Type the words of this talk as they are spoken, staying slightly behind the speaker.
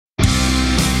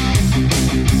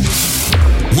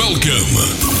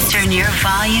Welcome. Turn your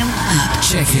volume up.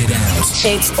 Check it out.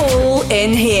 It's all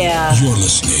in here. You're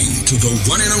listening to the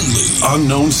one and only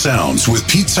Unknown Sounds with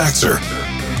Pete Saxer.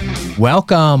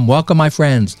 Welcome, my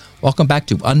friends. Welcome back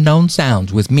to Unknown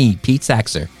Sounds with me, Pete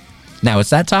Saxer. Now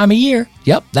it's that time of year.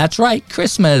 Yep, that's right,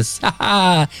 Christmas.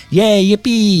 Ha yay,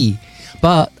 yippee.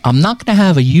 But I'm not going to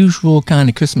have a usual kind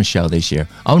of Christmas show this year.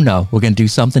 Oh no, we're going to do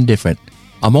something different.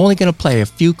 I'm only going to play a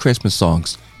few Christmas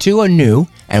songs. 2 are new,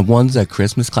 and one's a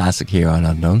Christmas classic here on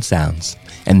Unknown Sounds.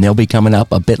 And they'll be coming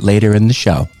up a bit later in the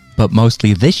show. But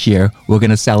mostly this year, we're going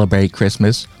to celebrate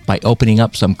Christmas by opening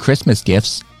up some Christmas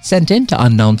gifts sent in to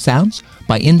Unknown Sounds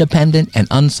by independent and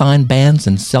unsigned bands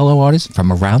and solo artists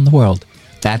from around the world.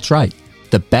 That's right,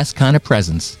 the best kind of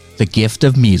presents, the gift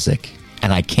of music.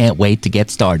 And I can't wait to get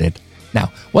started.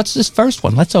 Now, what's this first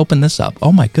one? Let's open this up.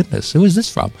 Oh my goodness, who is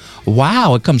this from?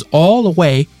 Wow, it comes all the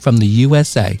way from the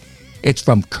USA. It's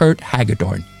from Kurt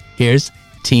Hagedorn. Here's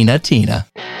Tina Tina.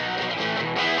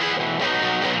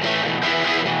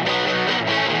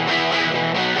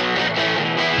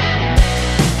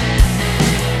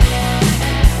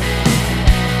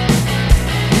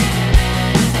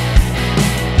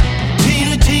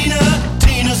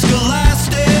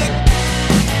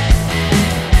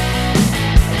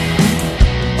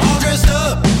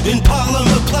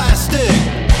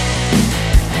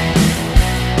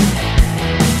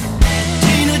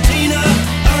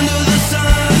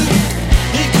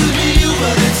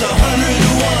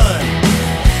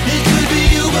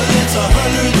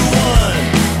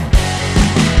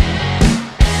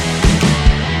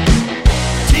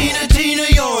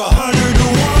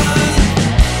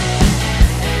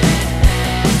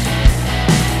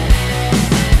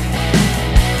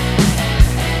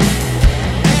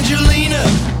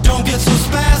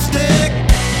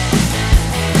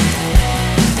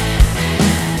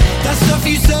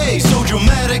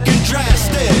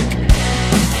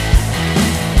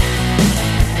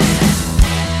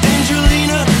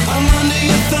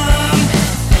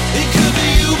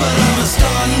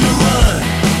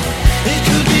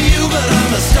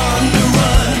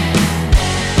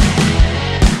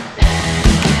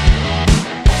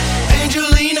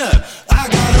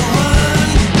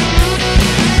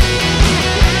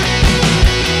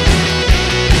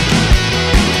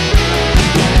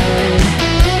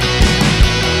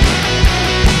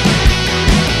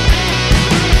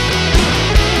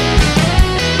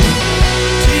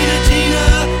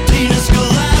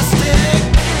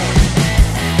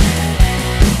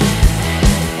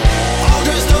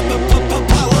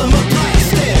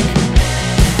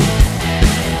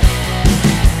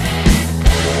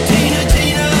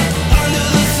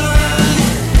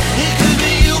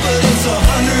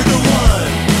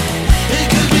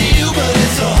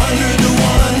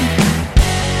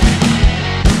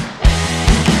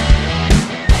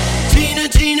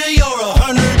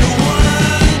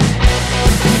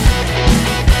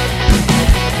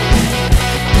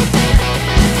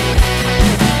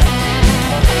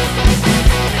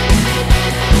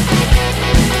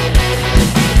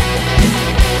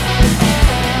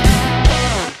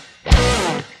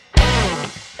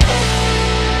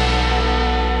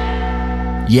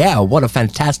 Yeah, what a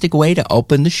fantastic way to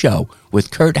open the show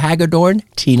with Kurt Hagedorn,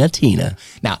 Tina Tina.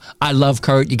 Now, I love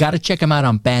Kurt. You got to check him out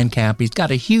on Bandcamp. He's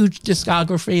got a huge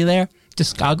discography there.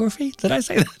 Discography? Did I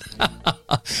say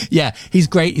that? Yeah, he's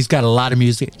great. He's got a lot of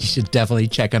music. You should definitely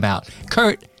check him out.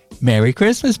 Kurt, Merry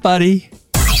Christmas, buddy.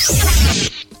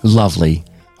 Lovely.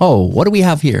 Oh, what do we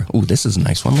have here? Oh, this is a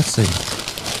nice one. Let's see.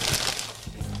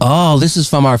 Oh, this is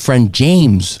from our friend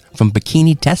James from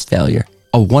Bikini Test Failure,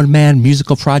 a one-man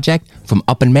musical project from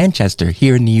up in Manchester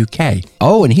here in the UK.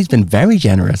 Oh, and he's been very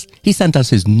generous. He sent us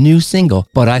his new single,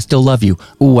 But I Still Love You.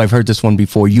 Ooh, I've heard this one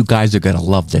before. You guys are going to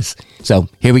love this. So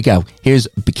here we go. Here's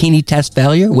Bikini Test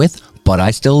Failure with But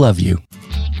I Still Love You.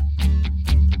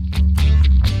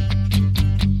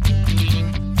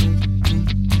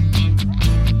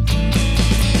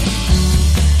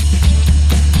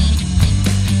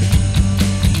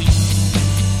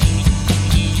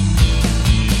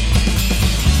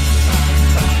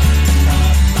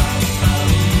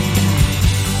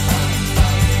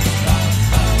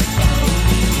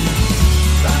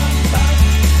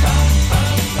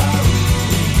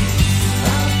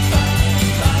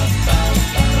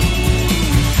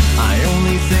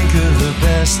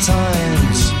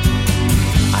 Times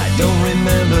I don't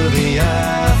remember the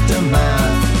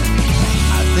aftermath.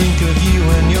 I think of you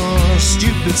and your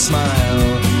stupid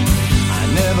smile. I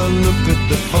never look at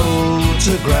the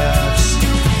photographs.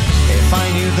 If I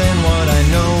knew then what I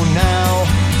know now,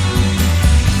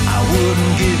 I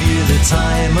wouldn't give you the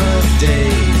time of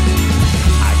day.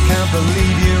 I can't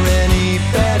believe you're any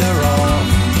better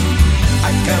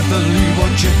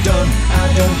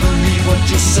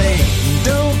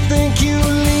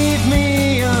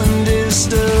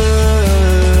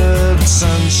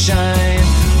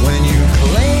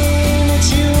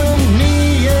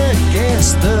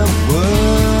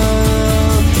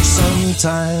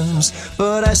sometimes,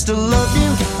 but I still love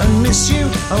you and miss you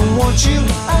and want you.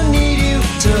 I need you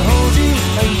to hold you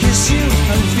and kiss you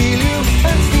and feel you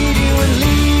and feed you and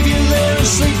leave you there and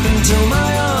sleep until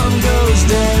my arm goes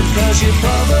dead. 'Cause you're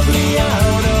probably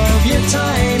out of your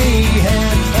tiny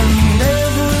head, and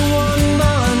everyone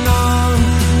but none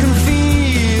can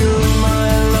feel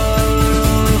my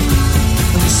love.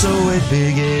 And so it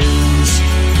begins.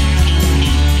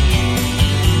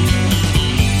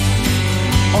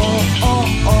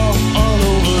 All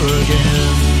over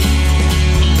again.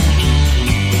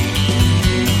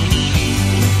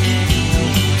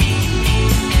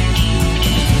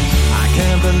 I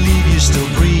can't believe you're still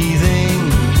breathing.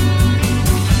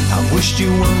 I wished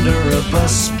you under a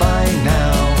bus by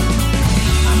now.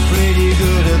 I'm pretty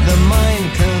good at the mind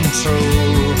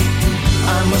control.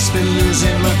 I must be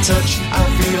losing my touch. I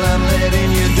feel I'm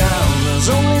letting you down. There's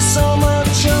only so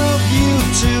much of you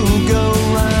to go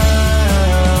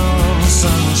round,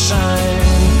 sunshine.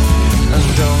 And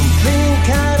don't think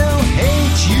I don't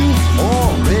hate you for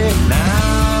it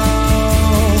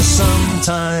now.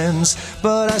 Sometimes,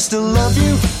 but I still love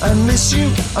you and miss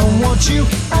you and want you.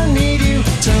 I need you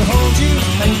to hold you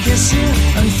and kiss you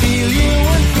and feel you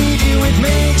and feed you. It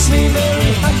makes me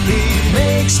very happy,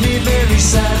 makes me very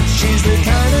sad. She's the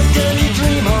kind of girl you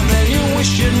dream of and you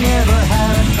wish you'd never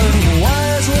had. And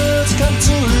wise words come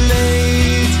too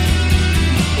late.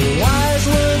 Wise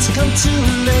words come too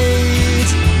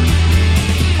late.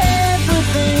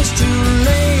 Everything's too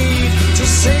late to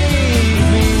save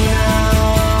me now.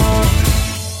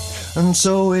 And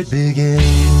so it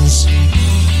begins.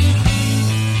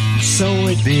 So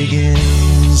it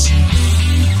begins.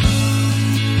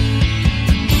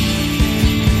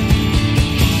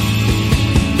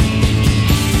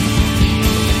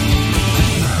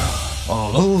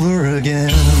 All over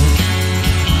again.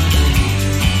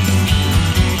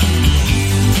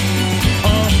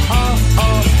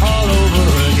 All over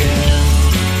again.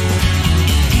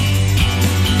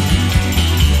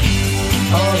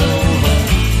 All over.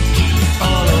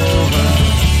 All over.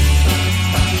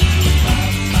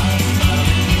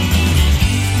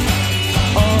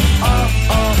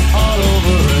 All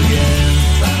over again.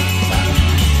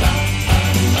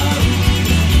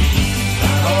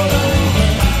 All over.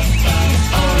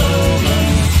 All over.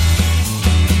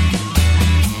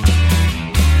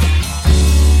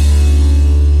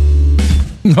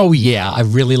 Oh yeah, I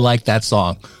really like that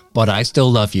song, But I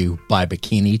Still Love You by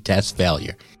Bikini Test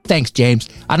Failure. Thanks, James.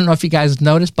 I don't know if you guys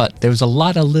noticed, but there's a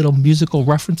lot of little musical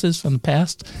references from the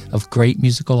past of great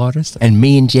musical artists. And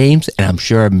me and James, and I'm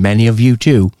sure many of you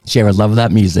too, share a love of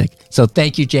that music. So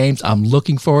thank you, James. I'm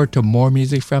looking forward to more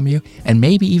music from you and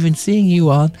maybe even seeing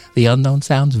you on the Unknown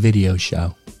Sounds video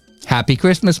show. Happy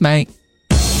Christmas, mate.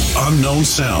 Unknown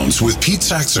Sounds with Pete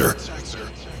Saxer.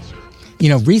 You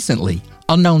know, recently,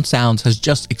 Unknown Sounds has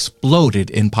just exploded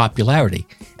in popularity,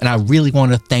 and I really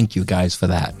want to thank you guys for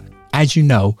that. As you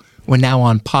know, we're now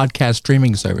on podcast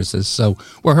streaming services, so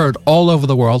we're heard all over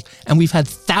the world, and we've had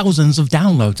thousands of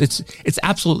downloads. It's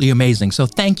absolutely amazing, so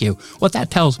thank you. What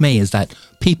that tells me is that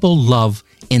people love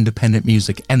independent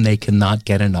music, and they cannot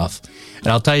get enough. And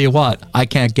I'll tell you what, I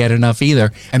can't get enough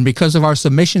either, and because of our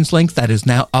submissions link that is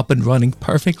now up and running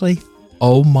perfectly,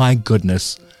 oh my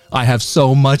goodness, I have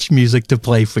so much music to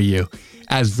play for you.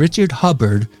 As Richard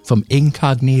Hubbard from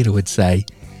Incognito would say,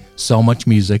 so much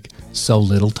music, so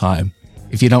little time.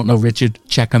 If you don't know Richard,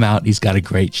 check him out. He's got a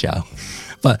great show.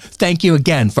 But thank you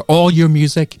again for all your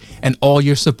music and all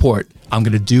your support. I'm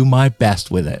going to do my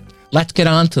best with it. Let's get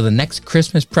on to the next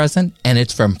Christmas present, and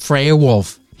it's from Freya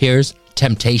Wolf. Here's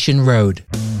Temptation Road.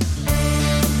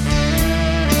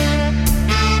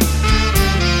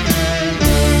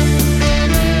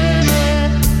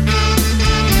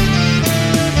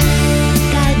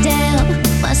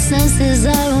 Senses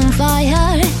are on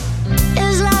fire.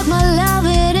 It's like my love,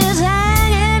 it is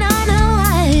hanging on a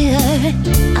wire.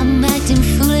 I'm acting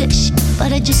foolish,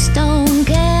 but I just don't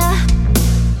care.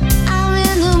 I'm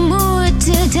in the mood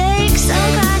to take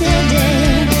some kind of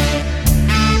dare.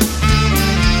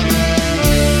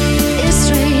 It's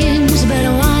strange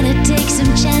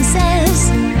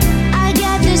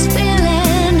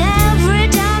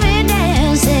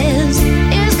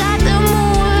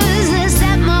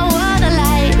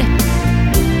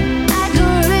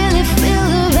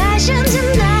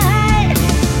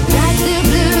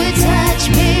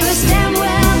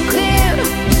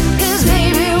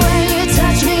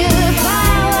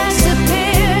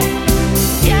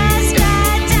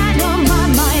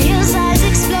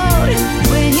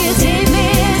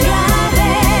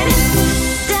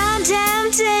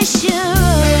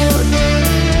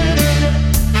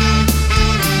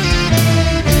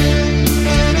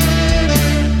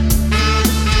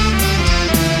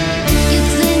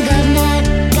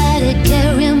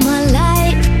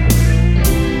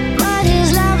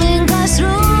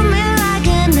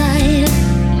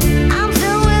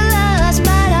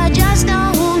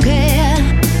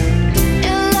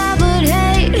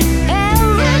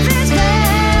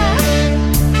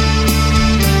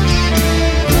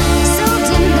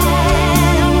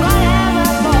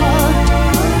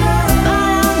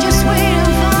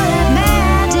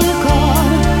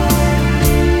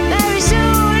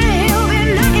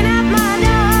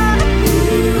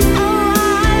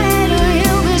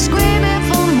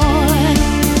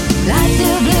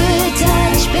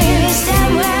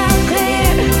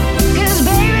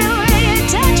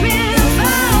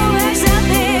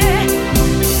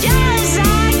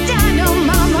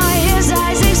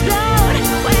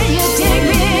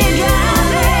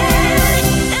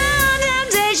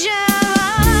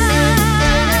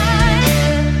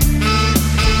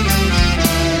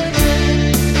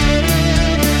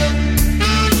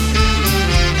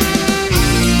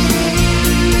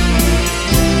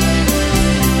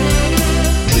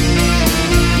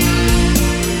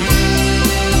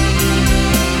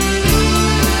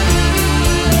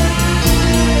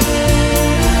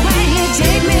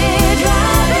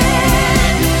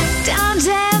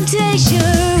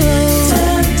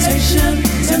Temptation,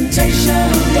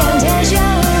 temptation, Temptation.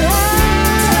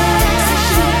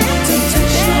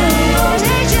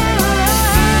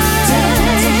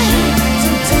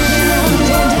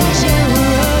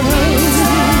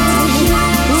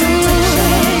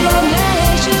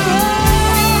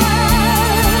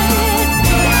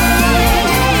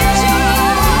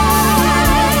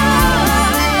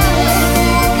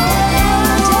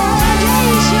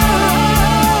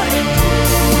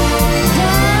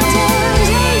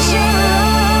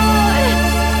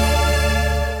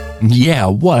 Yeah,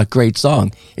 what a great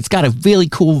song. It's got a really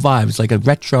cool vibe. It's like a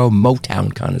retro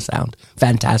Motown kind of sound.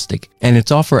 Fantastic. And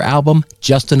it's off her album,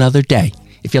 Just Another Day.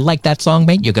 If you like that song,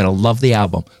 mate, you're going to love the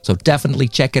album. So definitely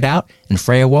check it out. And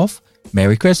Freya Wolf,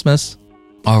 Merry Christmas.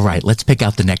 All right, let's pick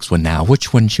out the next one now.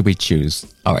 Which one should we choose?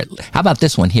 All right, how about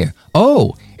this one here?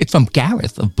 Oh, it's from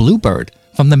Gareth of Bluebird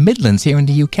from the Midlands here in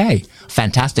the UK.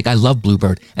 Fantastic. I love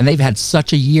Bluebird. And they've had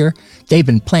such a year. They've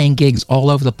been playing gigs all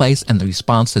over the place and the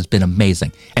response has been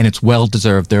amazing. And it's well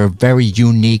deserved. They're a very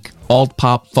unique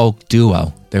alt-pop folk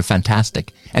duo. They're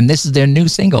fantastic. And this is their new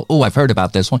single. Oh, I've heard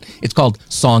about this one. It's called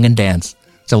Song and Dance.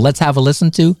 So let's have a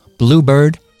listen to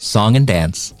Bluebird, Song and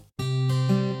Dance.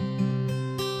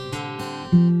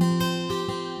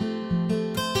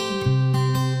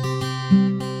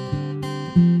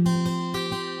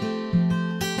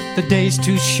 The day's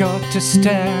too short to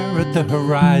stare at the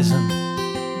horizon,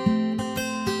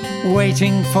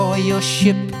 waiting for your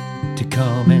ship to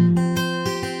come in,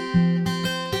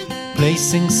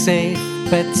 placing safe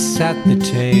bets at the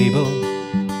table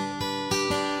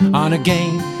on a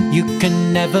game you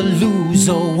can never lose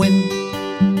or win,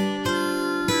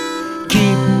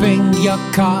 keeping your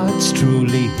cards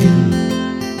truly hidden,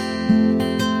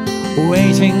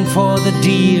 waiting for the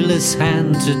dealer's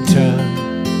hand to turn.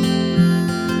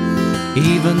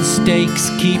 Even stakes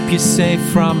keep you safe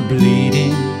from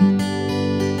bleeding.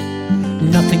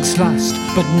 Nothing's lost,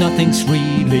 but nothing's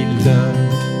really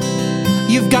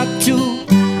learned. You've got to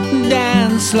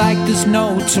dance like there's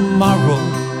no tomorrow.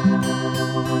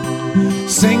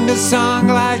 Sing a song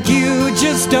like you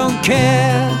just don't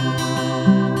care.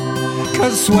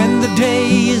 'Cause when the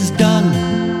day is done,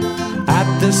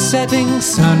 at the setting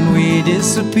sun we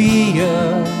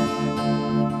disappear.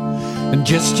 And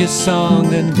just your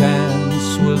song and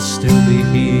dance will still be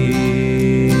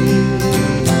here.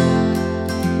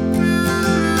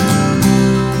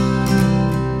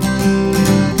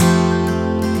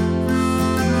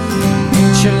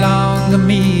 Each along the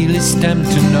mealy stem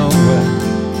to nowhere,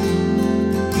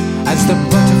 as the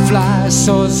butterfly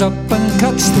soars up and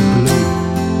cuts the blue.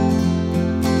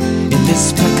 In this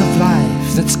speck of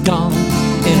life that's gone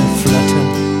in a flutter,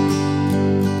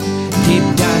 deep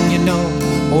down you know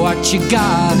what you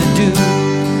gotta do.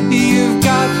 You've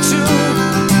got to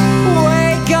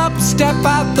wake up, step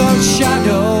out those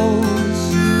shadows,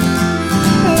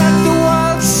 let the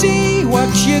world see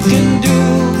what you can do.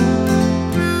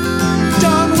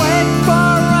 Don't wait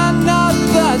for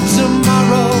another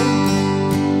tomorrow.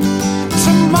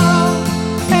 Tomorrow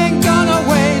ain't gonna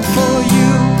wait for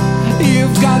you.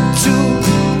 You've got to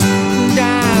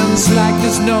dance like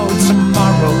there's no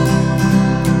tomorrow.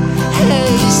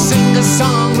 Hey, sing a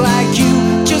song like you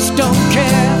just don't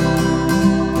care.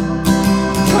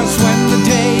 'Cause when the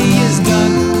day is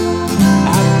done,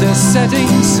 at the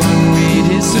setting sun we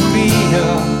disappear.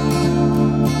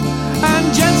 And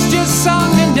just your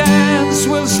song and dance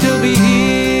will still be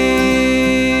here.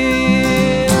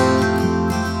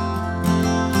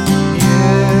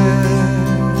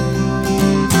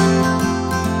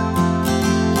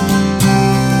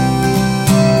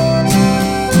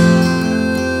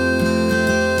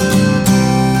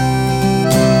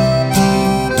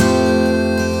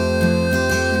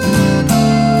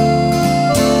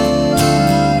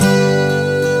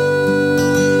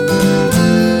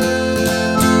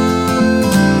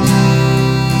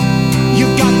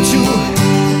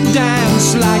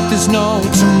 There's no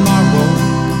tomorrow.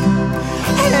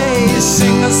 Hey,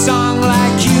 sing a song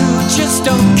like you just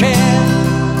don't care.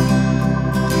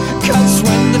 'Cause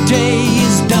when the day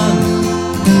is done,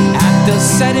 at the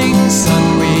setting sun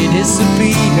we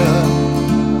disappear.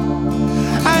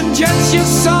 And just your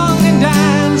song and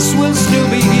dance will still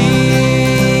be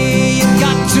here. You've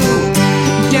got to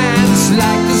dance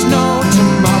like there's no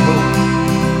tomorrow.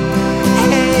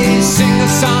 Hey, sing a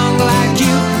song like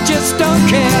you just don't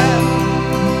care.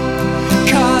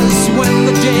 'Cause when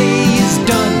the day is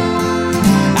done,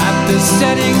 at the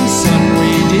setting sun we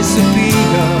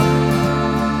disappear.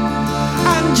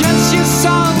 And just your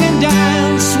song and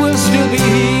dance will still be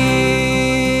here.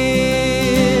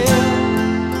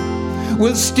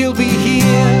 Will still be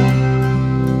here.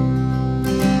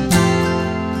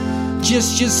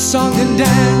 just your song and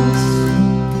dance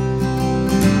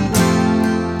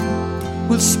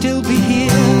will still be here.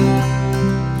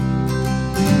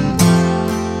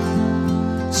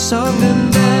 Song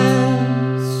and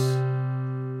dance.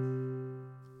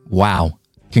 Wow.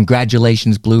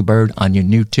 Congratulations, Bluebird, on your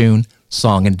new tune,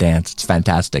 Song and Dance. It's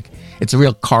fantastic. It's a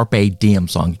real Carpe Diem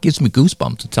song. It gives me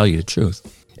goosebumps, to tell you the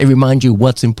truth. It reminds you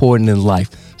what's important in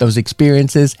life, those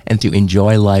experiences, and to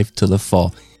enjoy life to the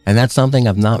full. And that's something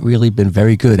I've not really been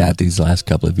very good at these last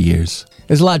couple of years.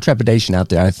 There's a lot of trepidation out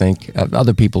there, I think.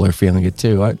 Other people are feeling it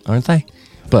too, aren't they?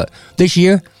 But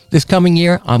this coming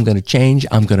year, I'm going to change.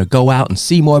 I'm going to go out and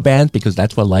see more bands because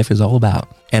that's what life is all about.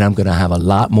 And I'm going to have a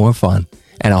lot more fun.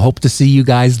 And I hope to see you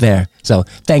guys there. So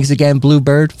thanks again,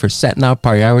 Bluebird, for setting our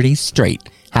priorities straight.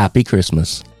 Happy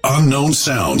Christmas. Unknown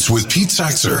Sounds with Pete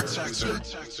Saxer.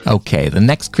 Okay, the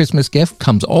next Christmas gift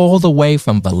comes all the way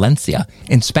from Valencia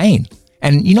in Spain.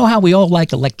 And you know how we all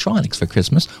like electronics for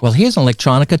Christmas? Well, here's an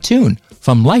electronica tune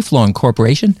from Lifelong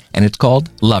Corporation, and it's called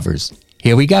Lovers.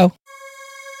 Here we go.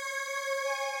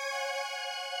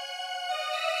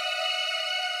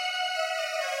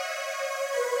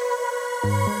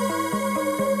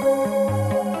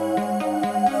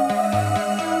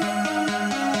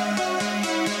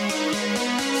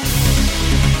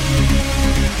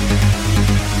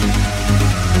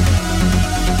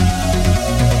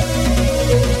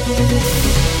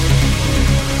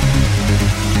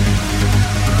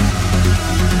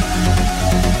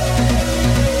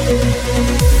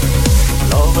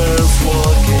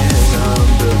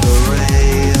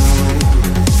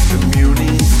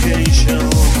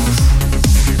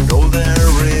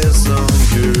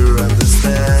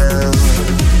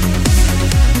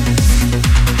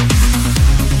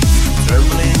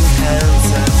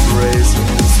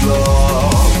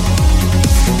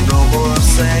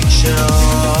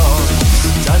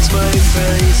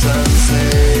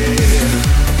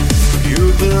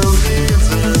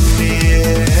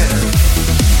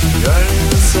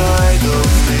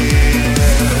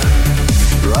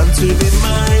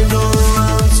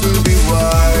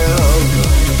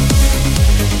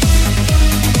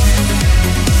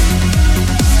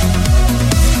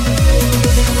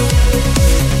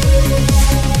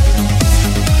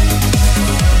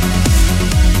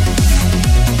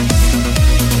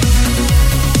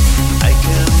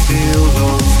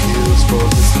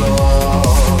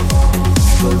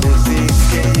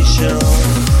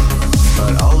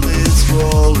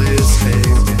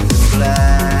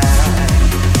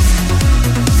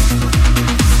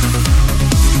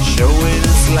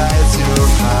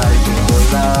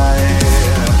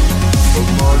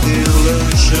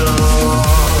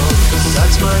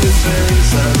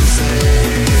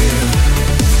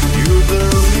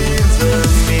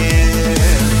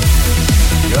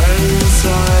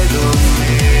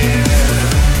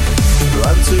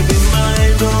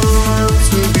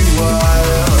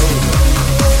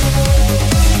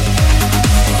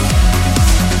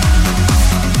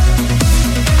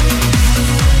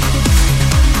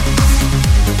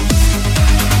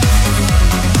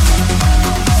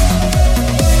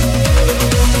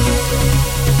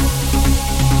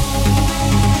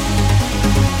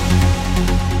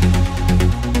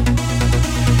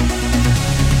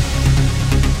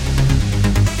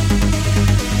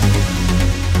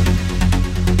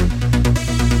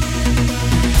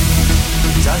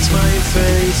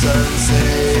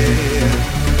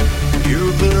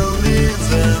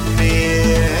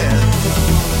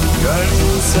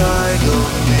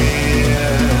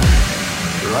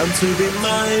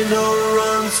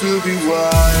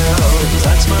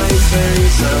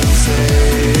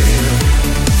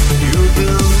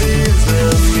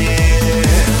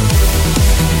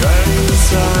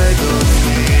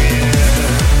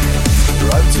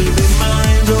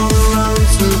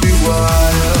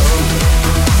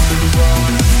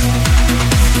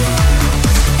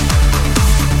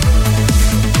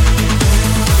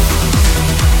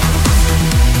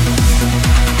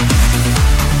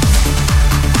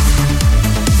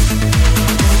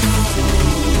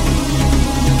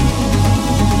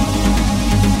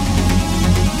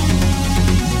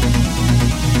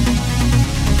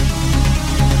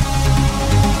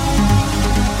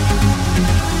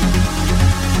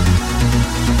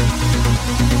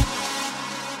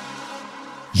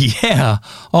 Yeah.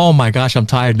 Oh my gosh, I'm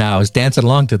tired now. I was dancing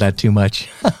along to that too much.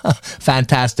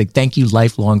 Fantastic. Thank you,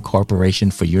 Lifelong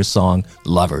Corporation, for your song,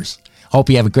 Lovers. Hope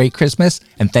you have a great Christmas,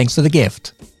 and thanks for the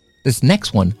gift. This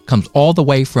next one comes all the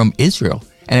way from Israel,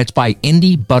 and it's by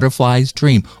Indie Butterfly's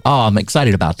Dream. Oh, I'm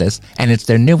excited about this. And it's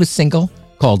their newest single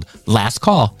called Last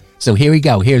Call. So here we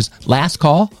go. Here's Last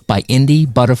Call by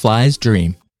Indie Butterfly's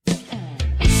Dream.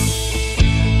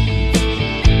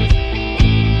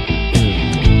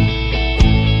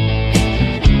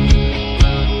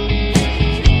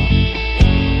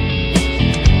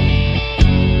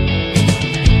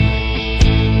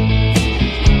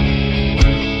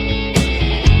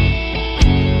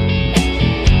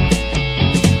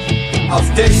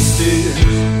 I've tasted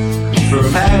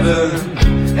from heaven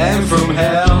and from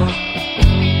hell.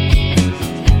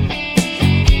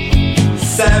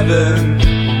 7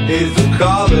 is the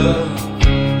color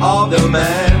of the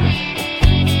man.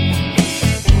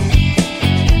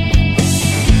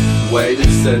 Wait a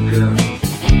second,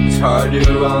 it's hard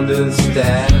to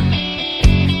understand.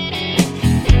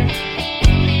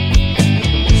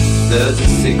 There's a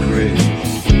secret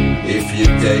if you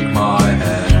take my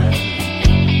hand.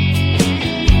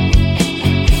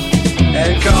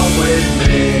 And come with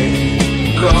me,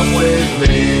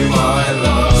 my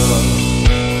love.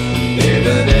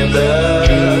 Even if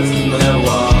there's no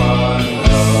one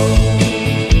home.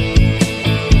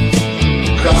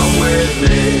 Come with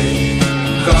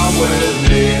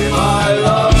me, my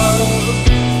love.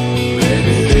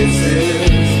 Baby, this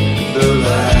is the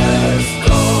last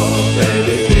call.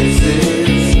 Baby, this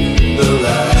is the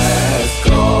last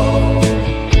call.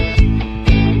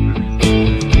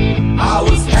 I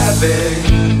was having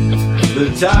the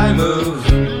time of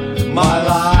my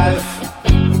life.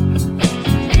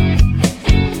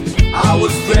 I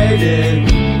was trading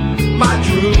my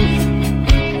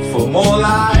truth for more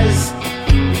lies.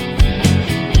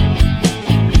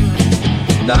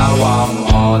 Now I'm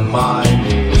on my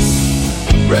knees,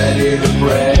 ready to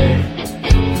pray.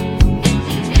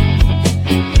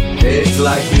 It's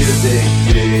like music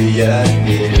being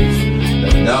his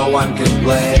that no one can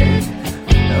play,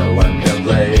 no one can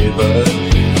play but me.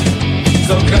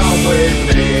 So come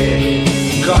with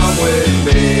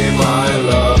me, my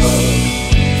love.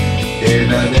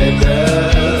 Even if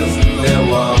there's no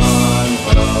one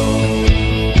home.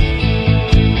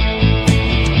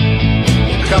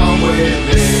 Come with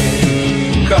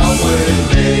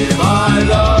me, my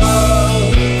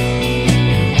love.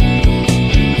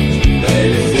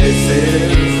 Baby, this is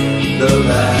the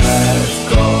last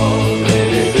call.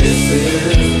 Baby, this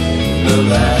is the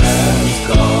last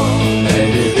call.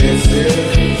 Baby, this is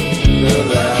the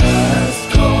last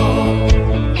call.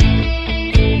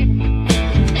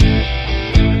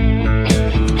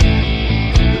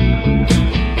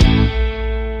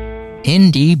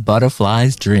 Indie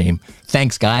Butterfly's Dream.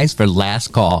 Thanks, guys, for Last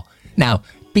Call. Now,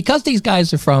 because these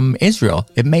guys are from Israel,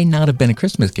 it may not have been a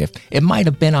Christmas gift. It might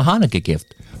have been a Hanukkah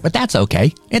gift. But that's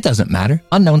okay. It doesn't matter.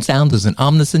 Unknown Sounds is an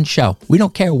omniscient show. We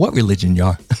don't care what religion you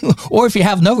are, or if you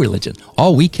have no religion.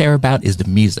 All we care about is the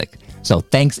music. So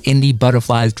thanks, Indie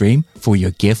Butterfly's Dream, for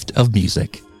your gift of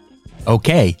music.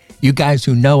 Okay, you guys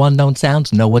who know Unknown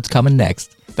Sounds know what's coming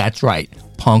next. That's right,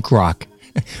 punk rock.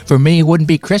 For me, it wouldn't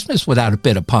be Christmas without a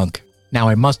bit of punk. Now,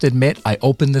 I must admit, I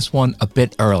opened this one a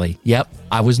bit early. Yep,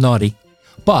 I was naughty.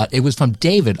 But it was from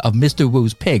David of Mr.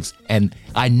 Woo's Pigs, and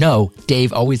I know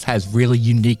Dave always has really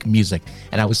unique music,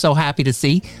 and I was so happy to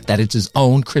see that it's his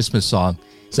own Christmas song.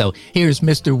 So here's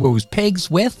Mr. Woo's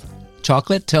Pigs with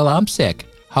Chocolate Till I'm Sick.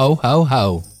 Ho, ho,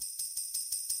 ho.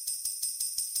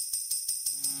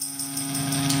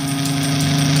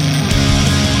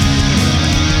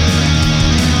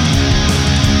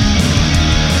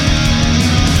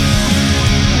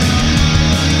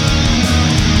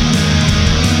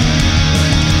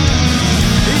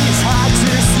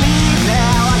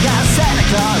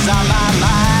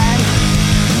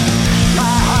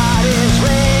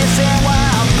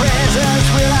 Presents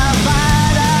will I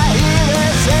find? I hear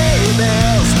they say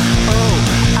bells.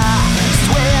 Oh,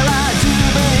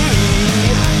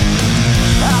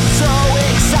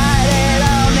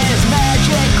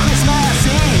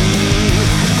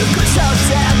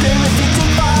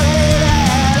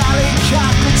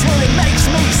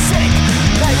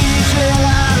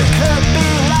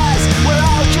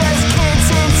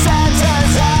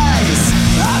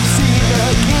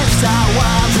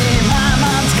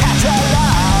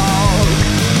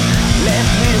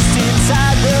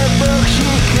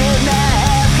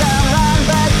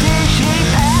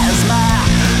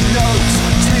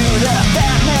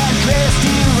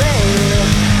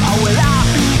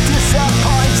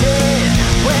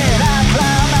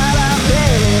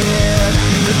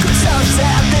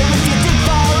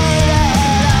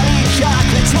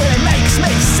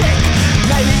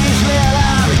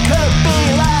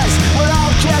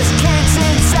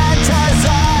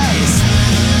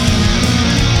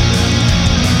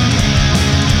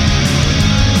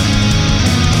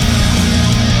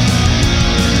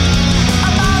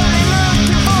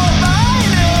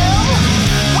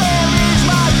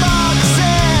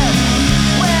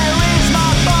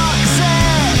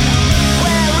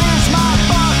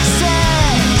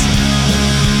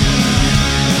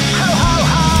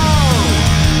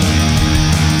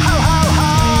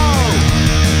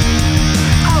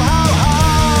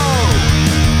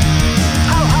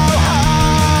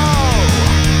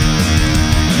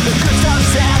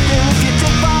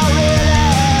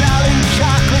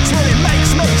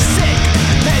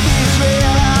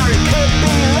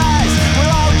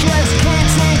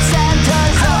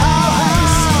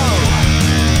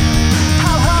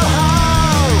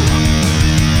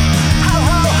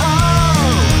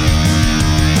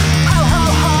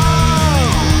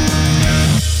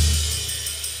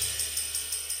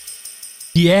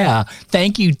 Yeah,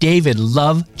 thank you, David.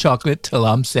 Love Chocolate Till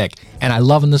I'm Sick. And I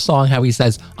love in the song how he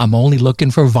says, I'm only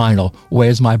looking for vinyl.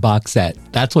 Where's my box set?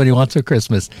 That's what he wants for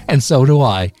Christmas. And so do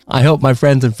I. I hope my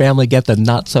friends and family get the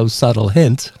not so subtle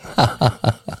hint.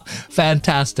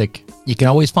 Fantastic. You can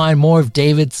always find more of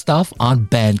David's stuff on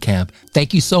Bandcamp.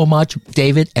 Thank you so much,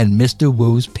 David and Mr.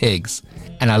 Woo's Pigs.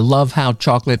 And I love how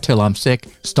Chocolate Till I'm Sick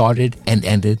started and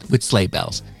ended with sleigh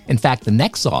bells. In fact, the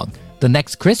next song, the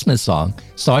next Christmas song,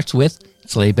 starts with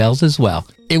sleigh bells as well.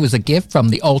 It was a gift from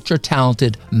the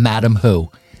ultra-talented Madam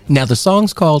Who. Now, the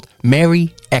song's called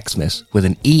Merry Xmas with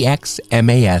an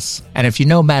E-X-M-A-S. And if you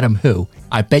know Madam Who,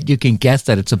 I bet you can guess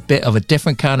that it's a bit of a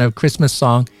different kind of Christmas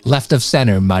song, left of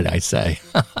center, might I say.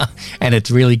 And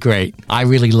it's really great. I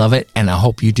really love it, and I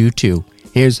hope you do too.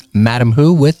 Here's Madam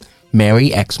Who with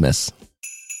Merry Xmas.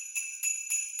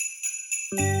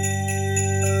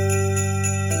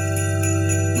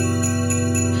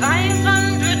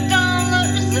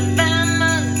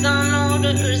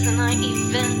 And I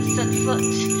even set foot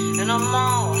in a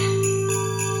mall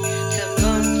to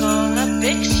burn for a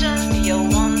picture you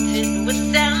wanted with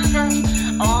Santa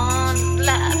on his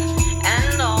lap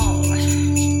and all. I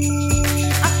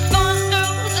fought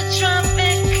through the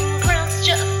traffic and crowds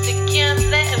just to get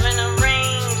there, and it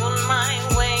rained on my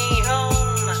way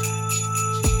home.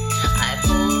 I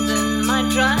pulled in my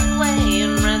driveway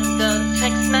and read the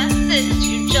text message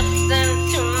you just sent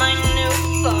to my new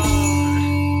phone.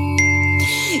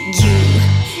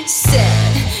 You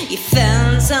said you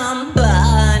found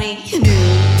somebody new.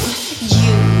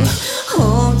 You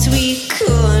hoped we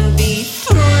could be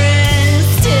friends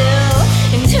still,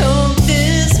 and hope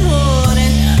this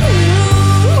wouldn't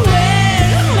ruin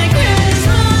my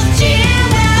Christmas cheer.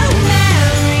 Merry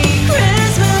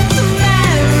Christmas,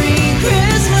 Merry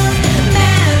Christmas,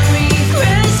 Merry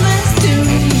Christmas to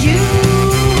you.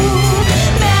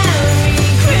 Merry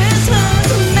Christmas,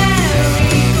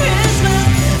 Merry Christmas,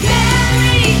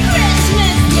 Merry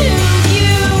Christmas to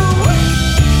you.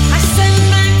 I send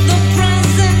back the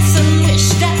presents and wish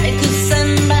that I could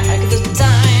send back the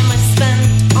time I spent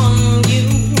on you.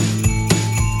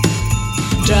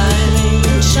 Driving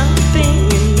and shopping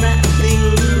and rapping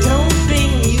and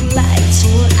hoping you liked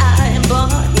what I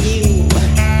bought you.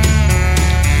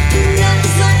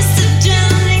 As I sit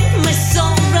drowning my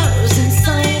sorrows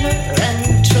inside her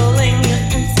and trolling your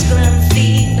Instagram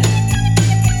feed,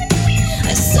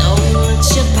 I saw what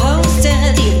you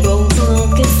posted. You both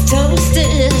look as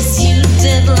toasted as you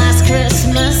did last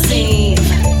Christmas Eve.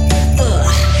 Ugh.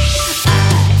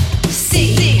 I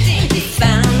see you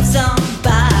found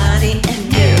somebody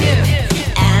new,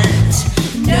 and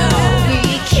no, we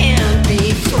can't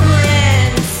be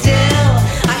friends still.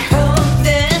 I hope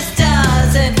this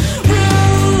doesn't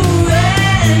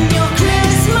ruin your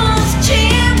Christmas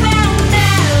cheer. Well,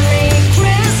 Merry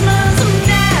Christmas,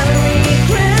 Merry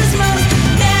Christmas,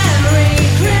 Merry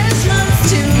Christmas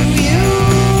to you.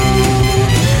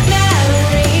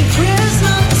 Merry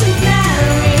Christmas,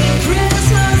 Merry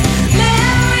Christmas,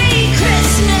 Merry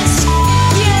Christmas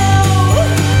you.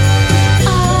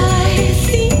 I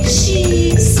think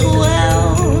she's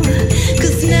swell,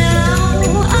 'cause now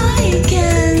I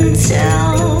can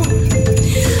tell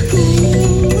who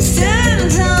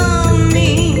Santa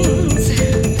means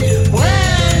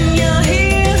when you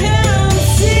hear him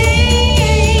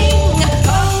sing.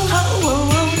 Ho, ho, ho,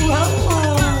 ho, ho,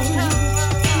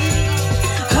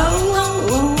 ho, ho,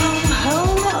 ho, ho,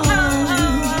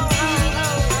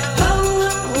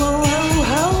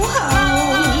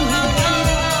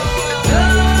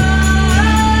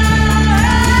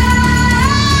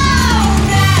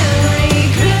 Merry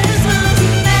Christmas,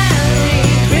 Merry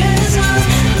Christmas,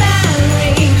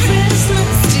 Merry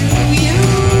Christmas to you.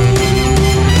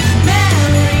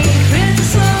 Merry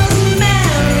Christmas,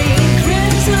 Merry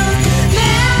Christmas,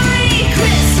 Merry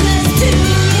Christmas to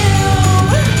you.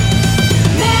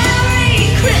 Merry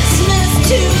Christmas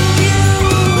to you.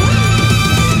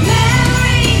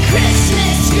 Merry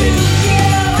Christmas to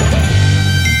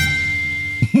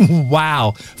you.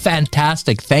 Wow,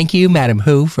 fantastic. Thank you, Madam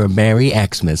Who, for Merry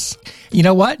Xmas. You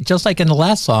know what? Just like in the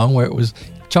last song where it was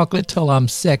Chocolate Till I'm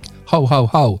Sick, ho, ho,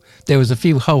 ho. There was a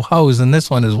few ho-hos in this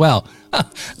one as well.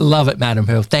 Love it, Madam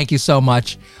Who. Thank you so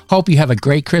much. Hope you have a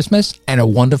great Christmas and a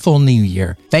wonderful New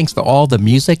Year. Thanks for all the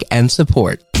music and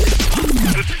support.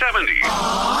 The 70s.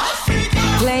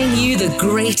 Playing you the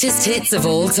greatest hits of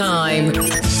all time.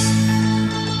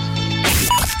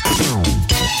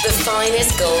 The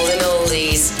finest golden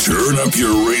oldies. Turn up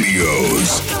your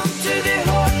radios.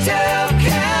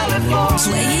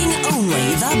 Playing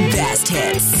only the best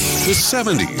hits. The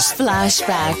 70s.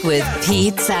 Flashback with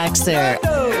Pete Saxer.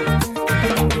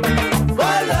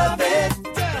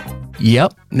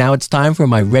 Yep, now it's time for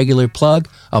my regular plug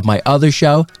of my other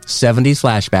show, 70s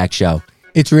Flashback Show.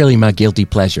 It's really my guilty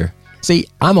pleasure. See,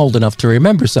 I'm old enough to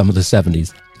remember some of the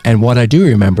 70s, and what I do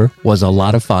remember was a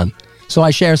lot of fun. So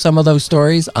I share some of those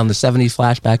stories on the 70s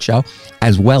Flashback Show,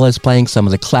 as well as playing some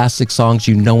of the classic songs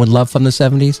you know and love from the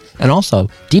 70s, and also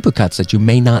deeper cuts that you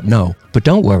may not know. But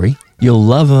don't worry, you'll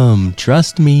love them,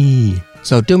 trust me.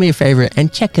 So do me a favor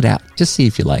and check it out. Just see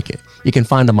if you like it. You can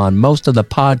find them on most of the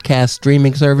podcast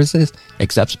streaming services,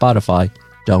 except Spotify.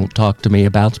 Don't talk to me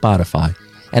about Spotify.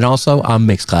 And also on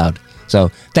Mixcloud. So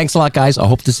thanks a lot, guys. I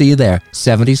hope to see you there.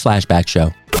 70s Flashback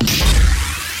Show.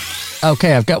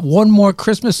 Okay, I've got one more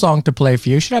Christmas song to play for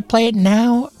you. Should I play it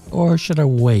now or should I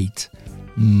wait?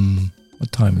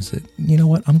 What time is it? You know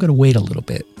what? I'm going to wait a little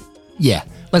bit. Yeah,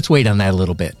 let's wait on that a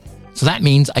little bit. So that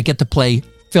means I get to play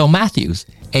Phil Matthews,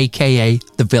 a.k.a.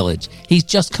 The Village. He's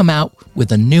just come out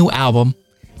with a new album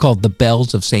called The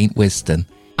Bells of St. Winston.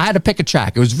 I had to pick a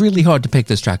track. It was really hard to pick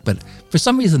this track, but for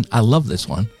some reason, I love this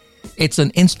one. It's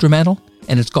an instrumental,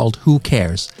 and it's called Who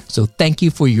Cares? So thank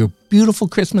you for your beautiful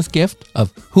Christmas gift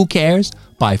of Who Cares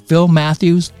by Phil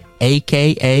Matthews,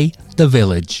 a.k.a. The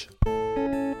Village.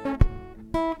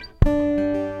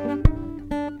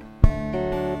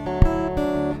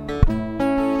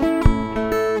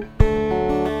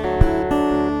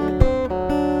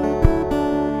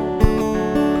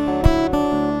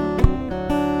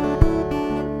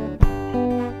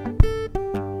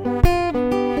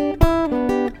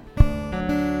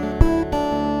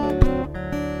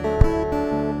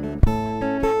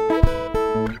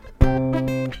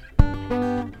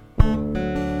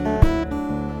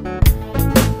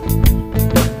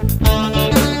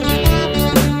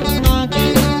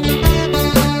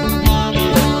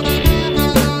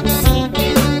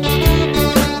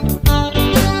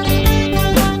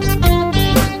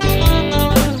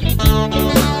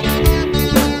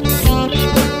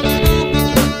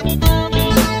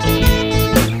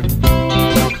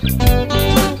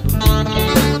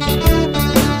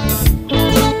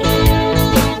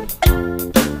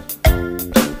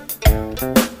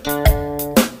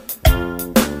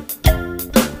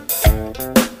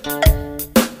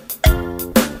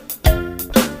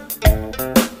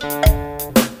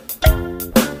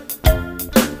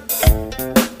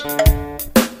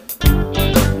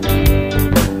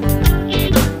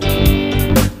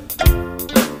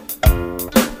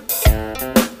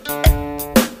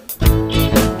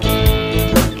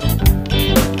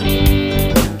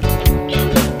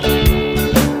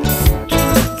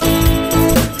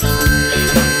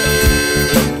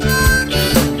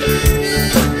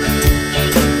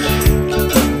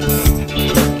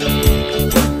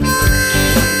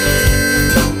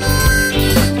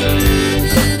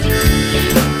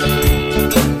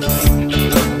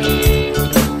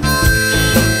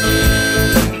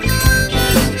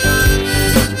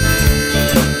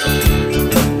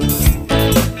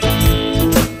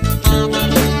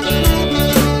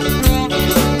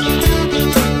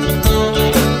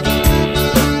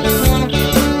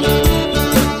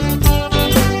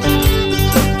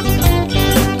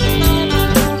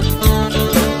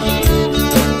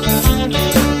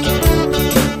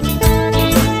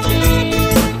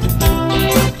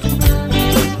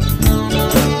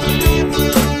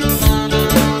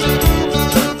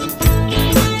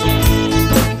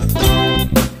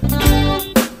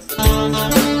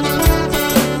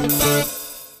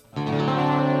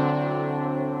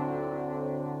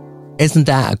 Isn't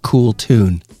that a cool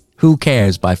tune? Who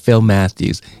Cares by Phil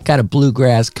Matthews. Kind of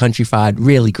bluegrass, countrified,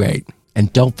 really great.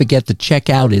 And don't forget to check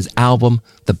out his album,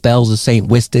 The Bells of St.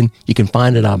 Winston. You can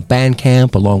find it on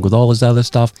Bandcamp along with all his other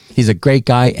stuff. He's a great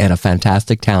guy and a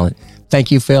fantastic talent. Thank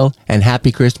you, Phil, and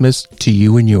happy Christmas to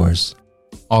you and yours.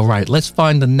 All right, let's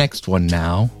find the next one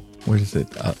now. Where is it?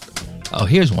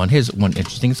 Here's one. Here's one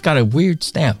interesting. It's got a weird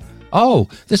stamp. Oh,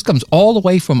 this comes all the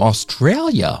way from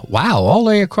Australia. Wow, all the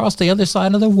way across the other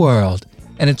side of the world.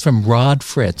 And it's from Rod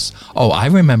Fritz. Oh, I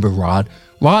remember Rod.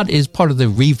 Rod is part of the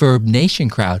Reverb Nation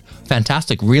crowd.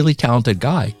 Fantastic, really talented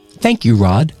guy. Thank you,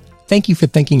 Rod. Thank you for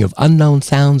thinking of unknown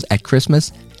sounds at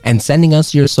Christmas and sending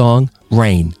us your song,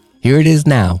 Rain. Here it is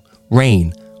now,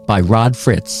 Rain by Rod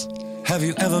Fritz. Have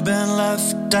you ever been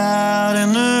left out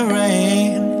in the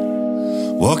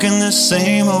rain, walking the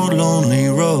same old lonely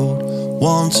road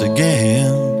once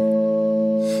again?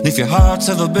 If your heart's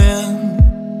ever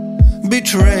been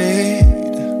betrayed,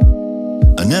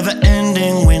 a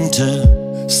never-ending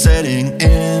winter setting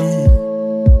in,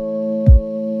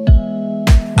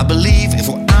 I believe if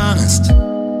we're honest,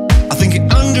 I think you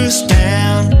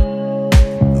understand.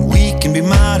 We can be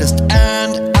modest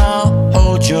and I'll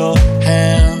hold your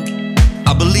hand.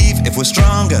 I believe if we're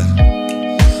stronger,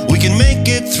 we can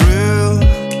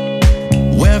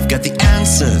got the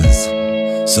answers.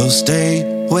 So stay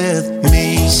with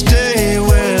me, stay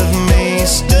with me,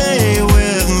 stay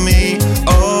with me.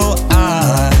 Oh,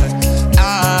 I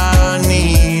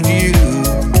need you.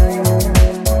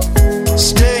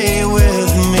 Stay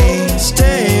with me,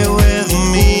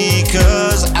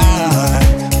 'cause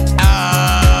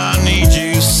I need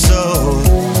you so.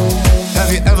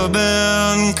 Have you ever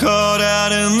been caught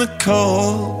out in the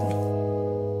cold?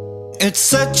 It's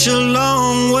such a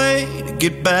long way to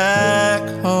get back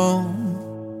home.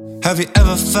 Have you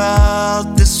ever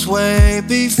felt this way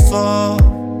before?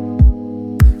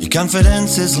 Your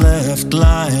confidence is left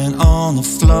lying on the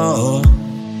floor.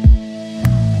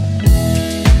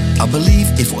 I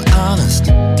believe if we're honest,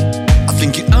 I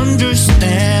think you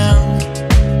understand.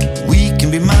 We can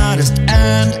be modest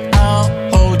and I'll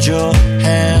hold your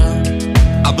hand.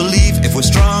 I believe if we're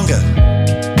stronger,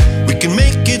 we can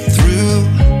make it through.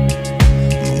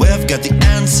 We've got the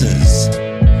answers,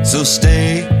 so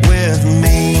stay with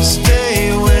me,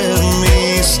 stay with me,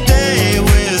 stay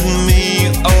with me.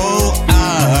 Oh, I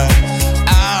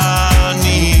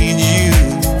need you.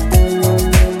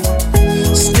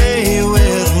 Stay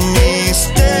with me,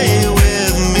 stay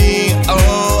with me.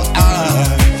 Oh, I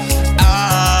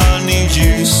need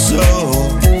you so.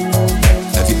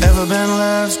 Have you ever been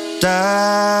left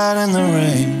out in the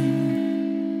rain?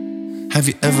 Have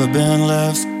you ever been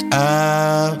left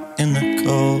out in the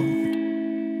cold?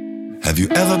 Have you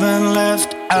ever been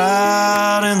left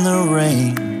out in the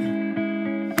rain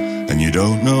and you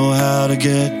don't know how to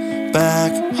get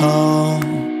back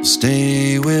home?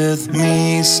 Stay with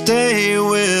me, stay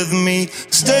with me,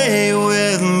 stay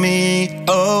with me.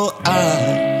 Oh,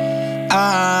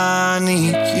 I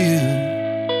need you.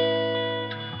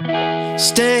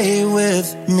 Stay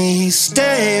with me,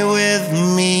 stay with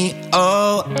me.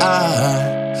 Oh,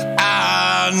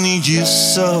 I need you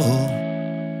so.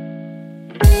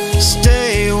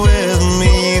 Stay with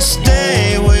me,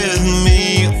 stay with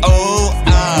me. Oh,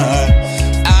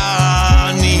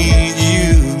 I need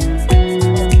you.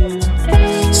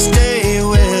 Stay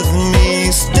with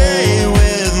me, stay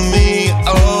with me.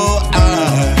 Oh, I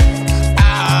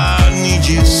need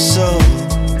you so.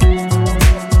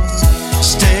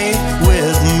 Stay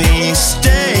with me,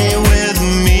 stay with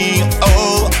me.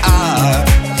 Oh, I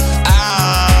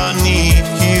need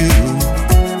you.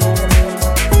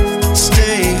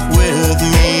 Stay with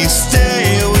me, stay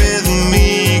with me,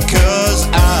 'cause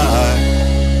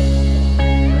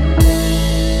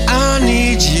I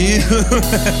need you.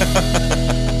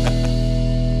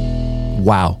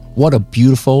 Wow, what a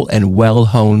beautiful and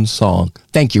well-honed song.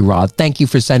 Thank you, Rod. Thank you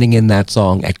for sending in that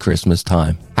song at Christmas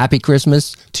time. Happy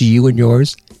Christmas to you and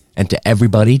yours, and to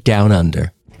everybody down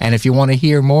under. And if you want to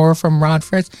hear more from Rod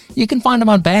Fritz, you can find him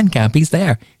on Bandcamp. He's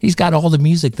there. He's got all the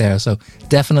music there, so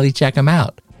definitely check him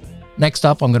out. Next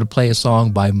up, I'm going to play a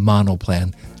song by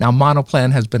Monoplan. Now,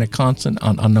 Monoplan has been a constant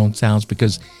on Unknown Sounds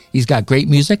because he's got great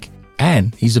music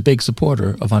and he's a big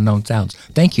supporter of Unknown Sounds.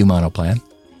 Thank you, Monoplan.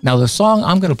 Now, the song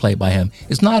I'm going to play by him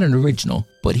is not an original,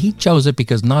 but he chose it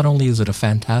because not only is it a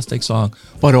fantastic song,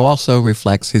 but it also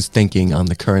reflects his thinking on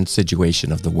the current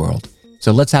situation of the world.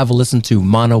 So let's have a listen to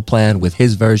Monoplan with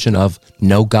his version of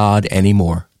No God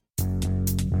Anymore.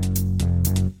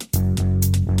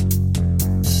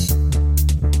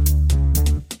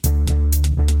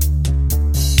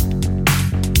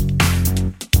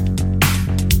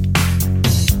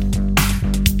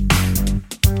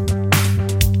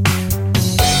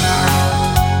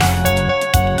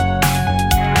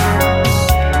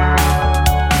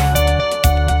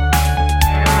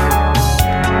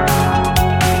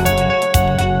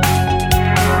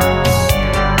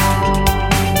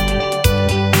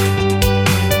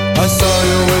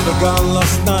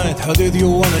 How did you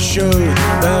wanna shoot?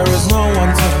 There is no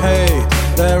one to hate,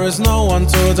 there is no one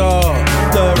to adore,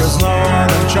 there is no one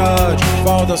in charge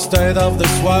for the state of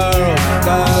this world.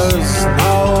 There's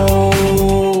no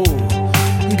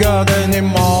God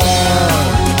anymore.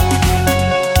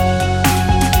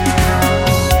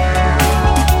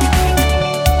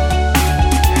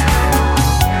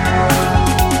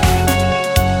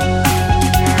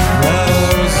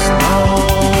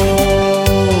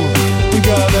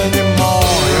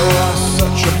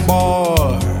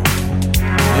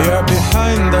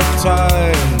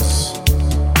 Times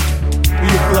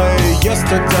you play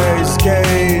yesterday's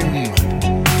game.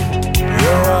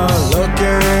 You are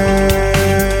looking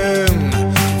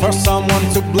for someone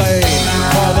to blame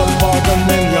for the boredom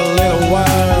in your little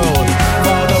world,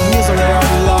 for the misery of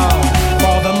love,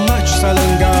 for the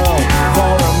match-selling girl,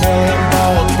 for a million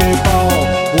bold people.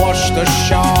 Watch the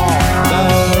show.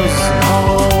 There's no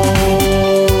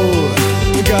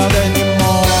God anymore.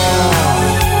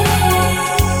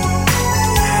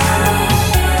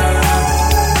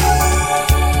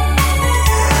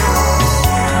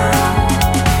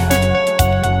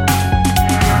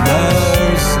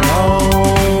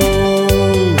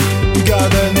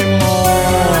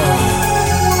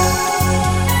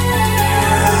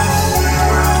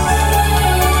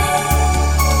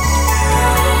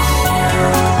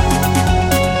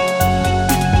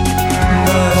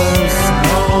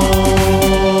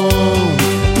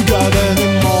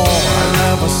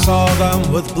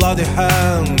 with bloody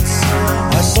hands.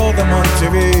 I saw them on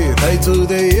TV, they do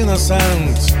the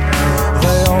innocent.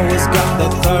 They always got the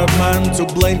third man to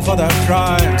blame for their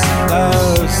crimes.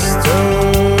 There's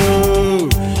too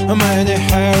many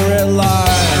hairy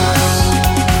lines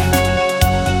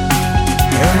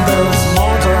in those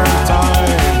modern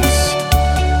times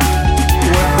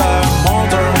with their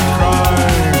modern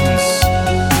crimes.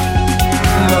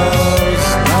 There's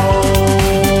no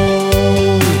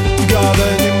God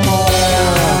anymore.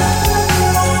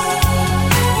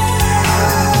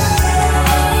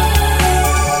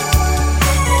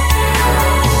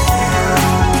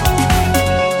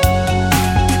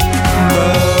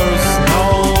 There's no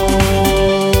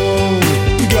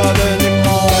God anymore. There's no God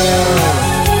anymore.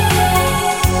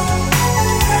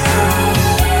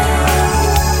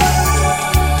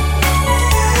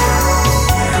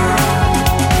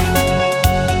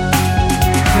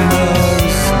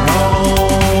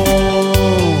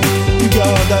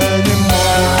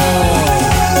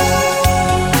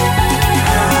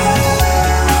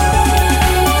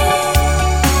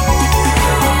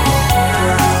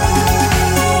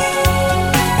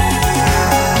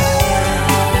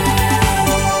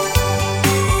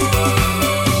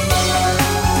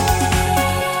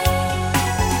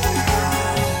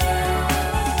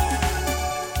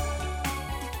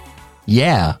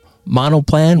 Yeah,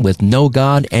 Monoplan with No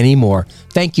God Anymore.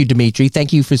 Thank you, Dimitri.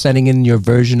 Thank you for sending in your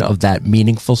version of that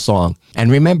meaningful song.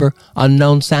 And remember,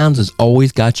 Unknown Sounds has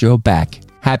always got your back.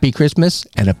 Happy Christmas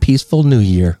and a peaceful New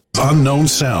Year. Unknown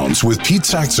Sounds with Pete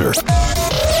Saxer.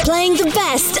 Playing the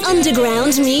best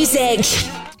underground music.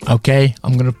 Okay,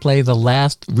 I'm going to play the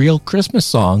last real Christmas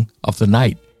song of the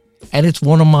night. And it's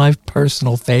one of my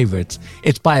personal favorites.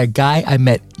 It's by a guy I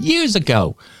met years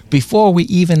ago, before we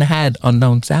even had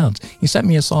Unknown Sounds. He sent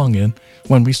me a song in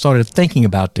when we started thinking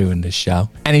about doing this show.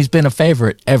 And he's been a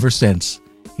favorite ever since.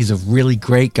 He's a really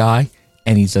great guy,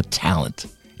 and he's a talent.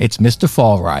 It's Mr.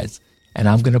 Fallrise. And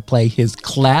I'm going to play his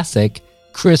classic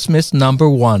Christmas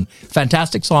 #1.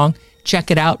 Fantastic song.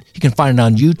 Check it out. You can find it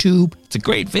on YouTube. It's a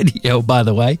great video, by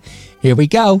the way. Here we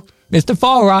go. Mr.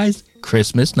 Fallrise,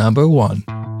 Christmas #1.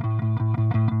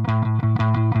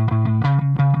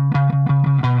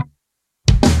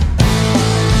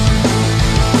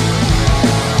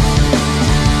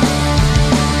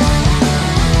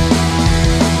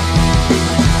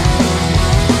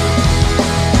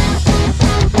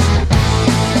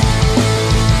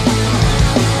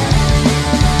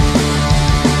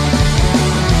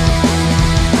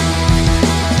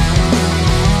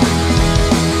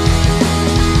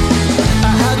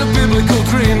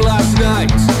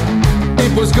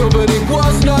 Was good, but it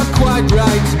was not quite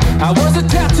right. I was a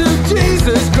tattooed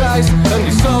Jesus Christ, and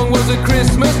your song was a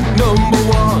Christmas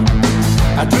 #1.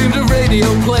 I dreamed a radio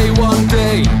play one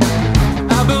day.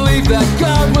 I believed that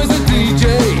God was a DJ.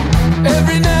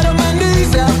 Every night on my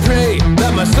knees I prayed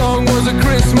that my song was a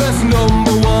Christmas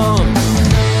 #1.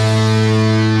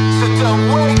 So don't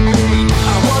wake me,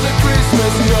 I want a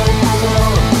Christmas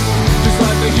 #1. Just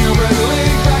like the Human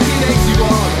League back in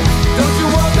 '81. Don't you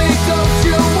want me, don't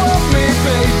you want me,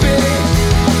 baby?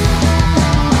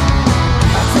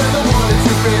 I turned the water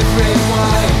to red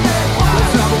wine.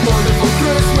 Let's have a wonderful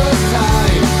Christmas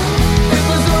time. It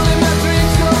was only my dream,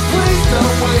 so please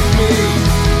don't wake me.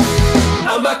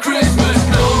 I'm a Christmas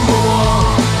 #1.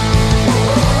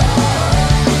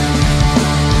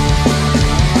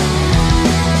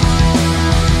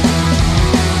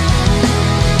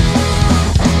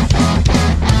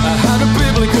 I had a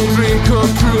biblical dream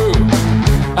come true.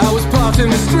 I was parting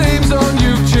the streams on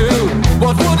YouTube.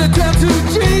 What would a tattooed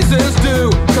Jesus do?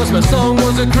 Cause my song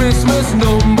was a Christmas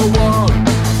 #1.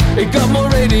 It got more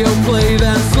radio play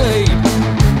than Slade.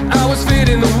 I was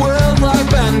feeding the world like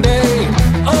Band-Aid.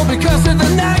 All because of the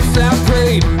nights I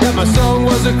prayed that my song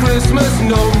was a Christmas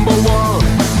 #1.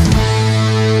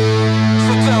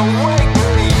 So don't wake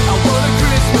me, I want a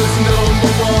Christmas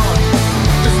 #1.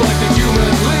 Just like the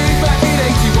Human League back in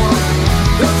 '81.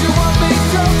 Don't you want me,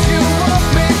 don't you want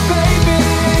me, baby?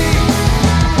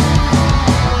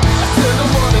 I turned the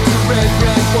water to red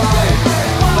wine.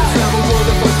 Let's have a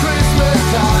wonderful Christmas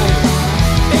time.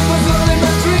 It was only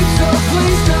my dream, so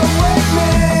please don't wake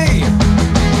me.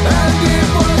 And it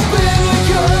was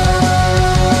biblical.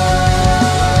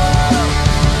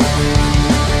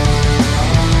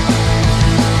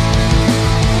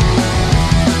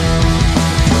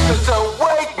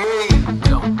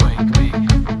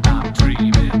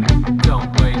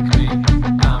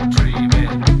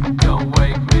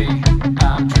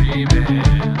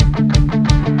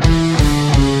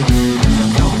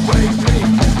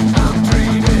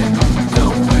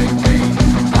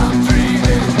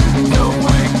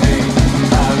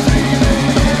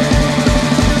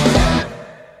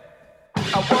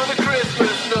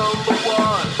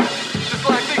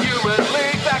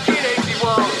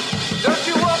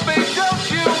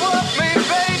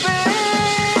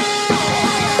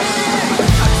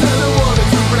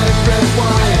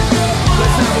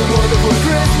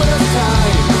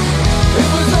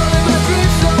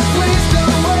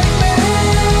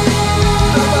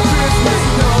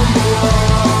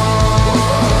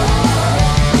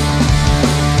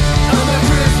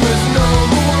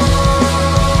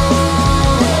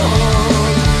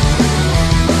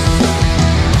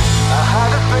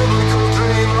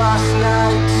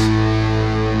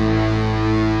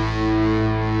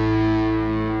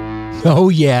 Oh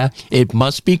yeah, it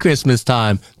must be Christmas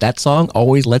time. That song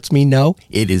always lets me know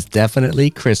it is definitely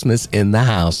Christmas in the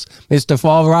house. Mr.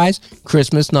 Fallrise,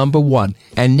 Christmas number 1.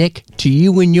 And Nick, to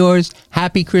you and yours,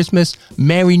 Happy Christmas,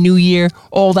 Merry New Year,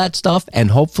 all that stuff,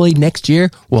 and hopefully next year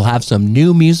we'll have some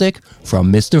new music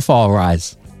from Mr.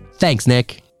 Fallrise. Thanks,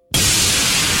 Nick.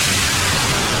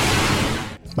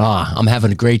 I'm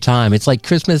having a great time. It's like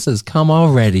Christmas has come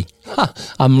already.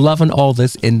 I'm loving all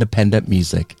this independent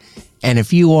music. And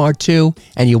if you are too,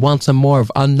 and you want some more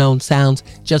of Unknown Sounds,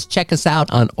 just check us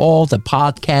out on all the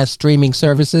podcast streaming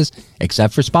services,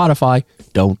 except for Spotify.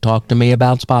 Don't talk to me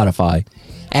about Spotify.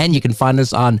 And you can find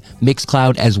us on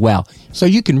Mixcloud as well. So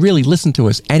you can really listen to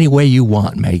us any way you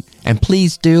want, mate. And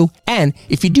please do. And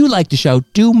if you do like the show,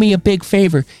 do me a big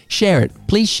favor. Share it.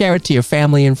 Please share it to your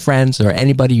family and friends or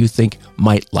anybody you think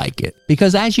might like it.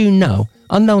 Because as you know,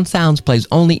 Unknown Sounds plays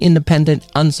only independent,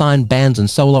 unsigned bands and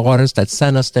solo artists that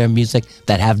send us their music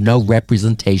that have no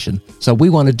representation. So we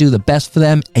want to do the best for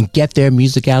them and get their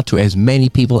music out to as many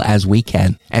people as we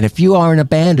can. And if you are in a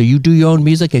band or you do your own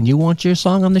music and you want your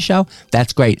song on the show,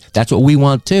 that's great. That's what we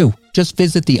want too. Just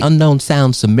visit the Unknown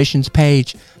Sounds submissions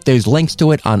page. There's links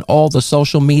to it on all the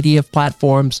social media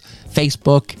platforms,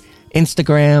 Facebook,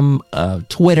 Instagram,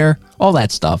 Twitter, all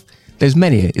that stuff. There's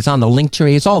many. It's on the link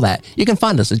tree. It's all that. You can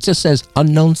find us. It just says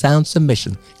Unknown Sound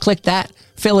Submission. Click that,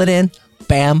 fill it in,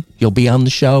 bam, you'll be on the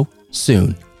show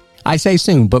soon. I say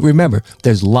soon, but remember,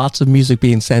 there's lots of music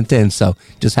being sent in, so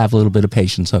just have a little bit of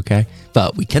patience, okay?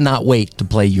 But we cannot wait to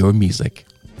play your music.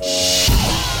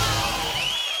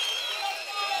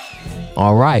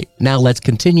 All right, now let's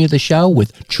continue the show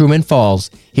with Truman Falls.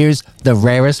 Here's The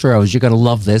Rarest Rose. You're going to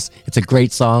love this. It's a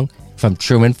great song from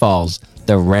Truman Falls,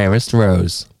 The Rarest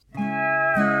Rose.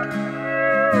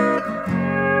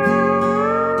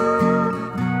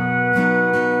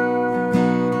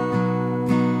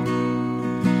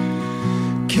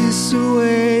 Kiss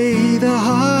away the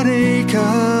heartache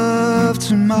of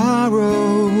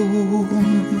tomorrow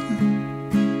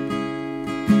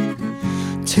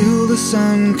till the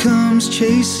sun comes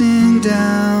chasing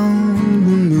down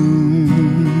the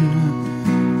moon.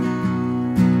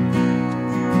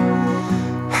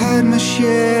 Had my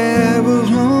share of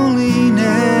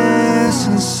loneliness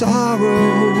and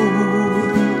sorrow,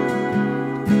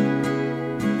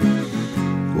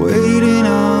 waiting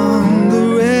on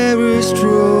the rarest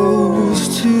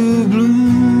rose to bloom.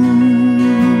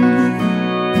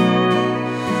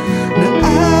 Now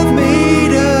I've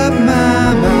made up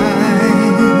my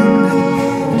mind,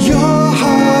 your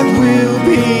heart will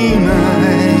be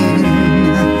mine,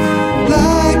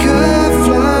 like a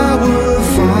flower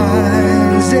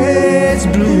finds its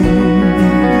bloom.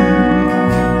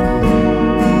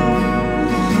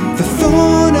 The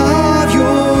thorn of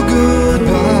your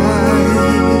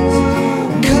goodbyes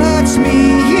cuts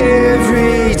me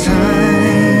every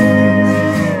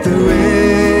time, the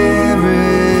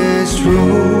rarest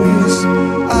rose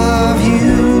of you.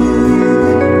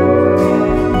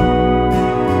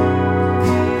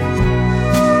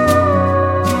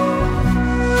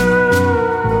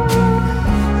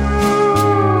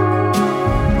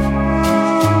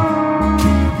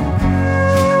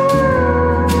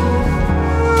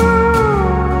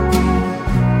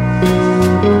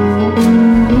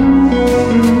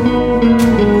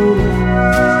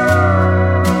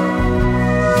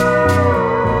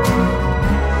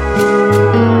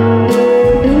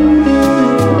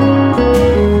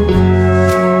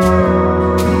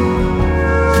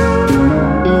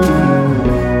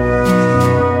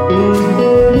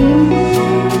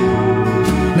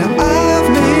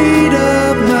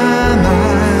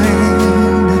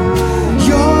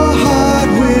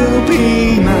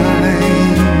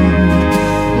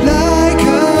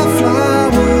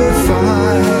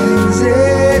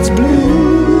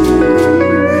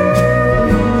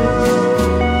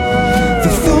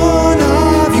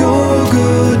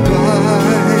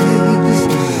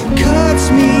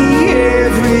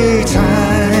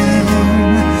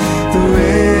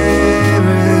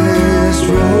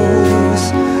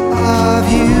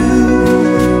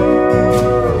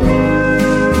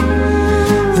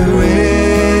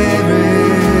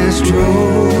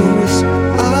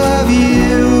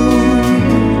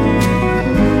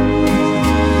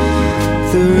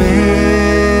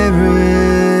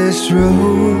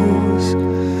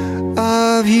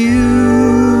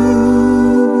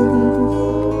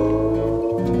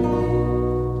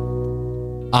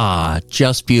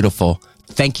 Just beautiful.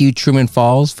 Thank you, Truman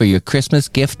Falls, for your Christmas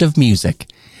gift of music.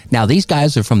 Now, these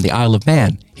guys are from the Isle of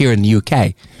Man, here in the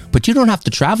UK, but you don't have to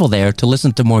travel there to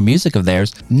listen to more music of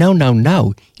theirs. No.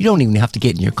 You don't even have to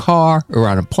get in your car or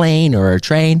on a plane or a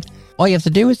train. All you have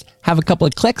to do is have a couple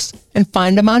of clicks and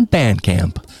find them on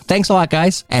Bandcamp. Thanks a lot,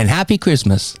 guys, and Happy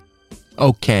Christmas.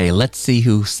 Okay, let's see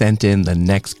who sent in the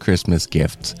next Christmas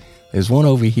gift. There's one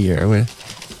over here.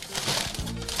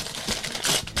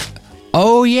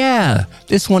 Oh, yeah.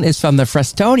 This one is from the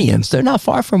Frestonians. They're not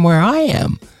far from where I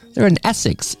am. They're in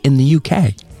Essex in the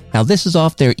UK. Now, this is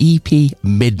off their EP,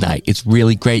 Midnight. It's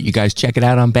really great. You guys check it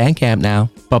out on Bandcamp now.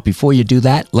 But before you do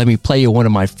that, let me play you one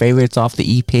of my favorites off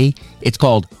the EP. It's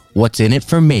called What's in It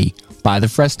for Me by the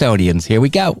Frestonians. Here we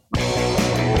go.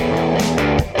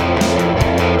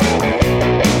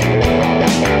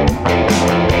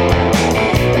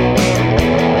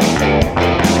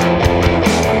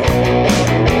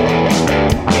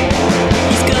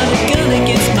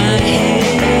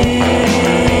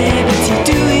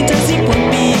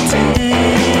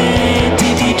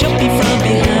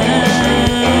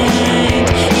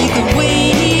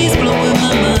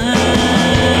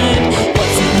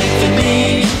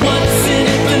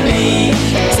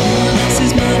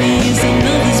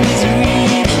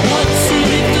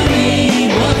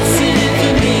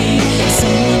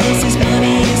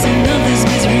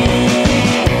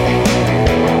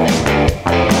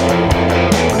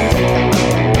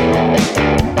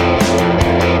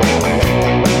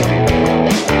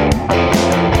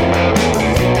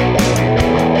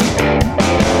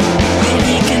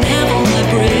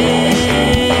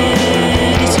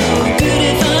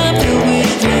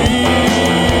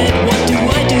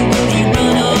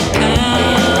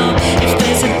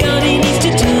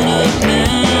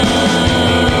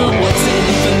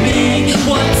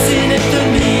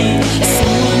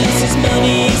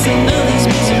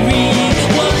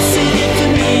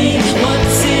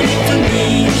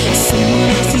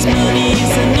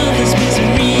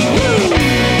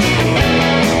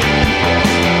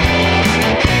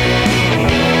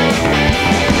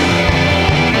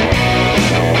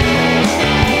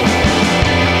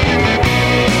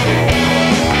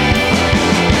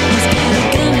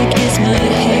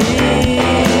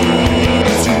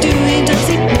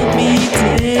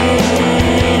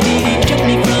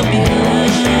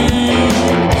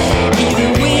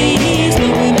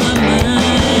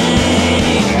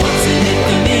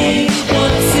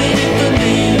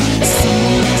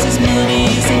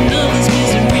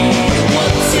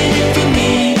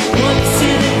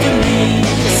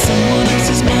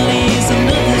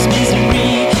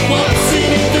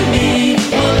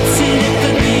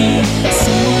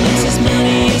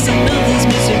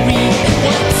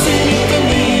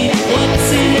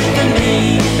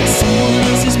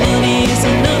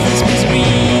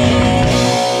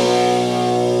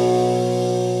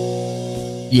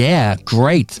 Yeah,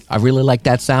 great. I really like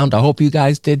that sound. I hope you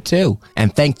guys did too.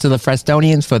 And thanks to the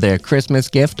Frestonians for their Christmas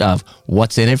gift of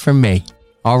What's in It for Me.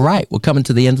 All right, we're coming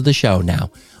to the end of the show now.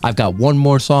 I've got one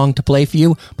more song to play for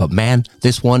you, but man,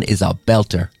 this one is a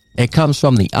belter. It comes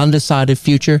from the Undecided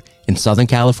Future in Southern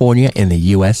California in the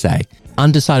USA.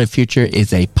 Undecided Future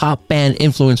is a pop band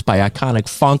influenced by iconic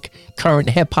funk, current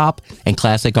hip-hop, and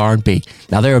classic R&B.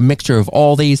 Now, they're a mixture of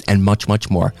all these and much, much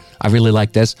more. I really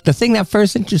like this. The thing that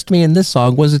first interested me in this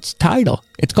song was its title.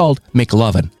 It's called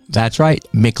McLovin'. That's right,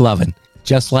 McLovin',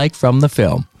 just like from the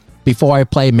film. Before I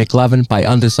play McLovin' by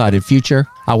Undecided Future,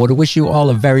 I want to wish you all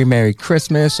a very Merry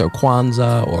Christmas or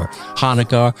Kwanzaa or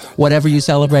Hanukkah. Whatever you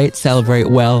celebrate, celebrate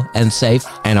well and safe,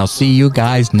 and I'll see you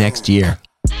guys next year.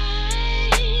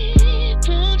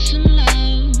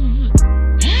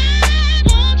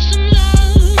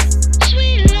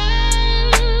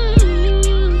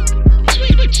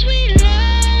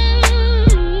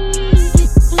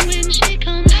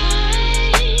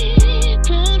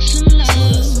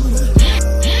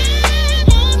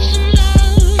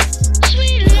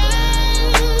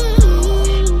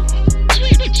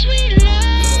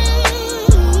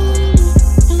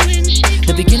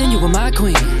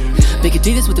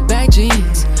 Adidas with the bag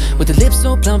jeans, with the lips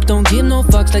so plump, don't give no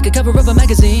fucks, like a cover of a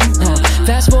magazine.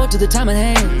 Fast forward to the time at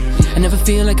hand, I never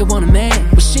feel like I want a man.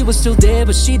 But she was still there,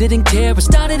 but she didn't care. I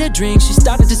started to drink, she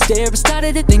started to stare. I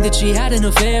started to think that she had an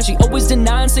affair. She always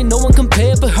denied and say no one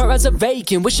compared, but her eyes are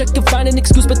vacant. Wish I could find an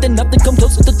excuse, but then nothing come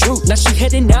close to the truth. Now she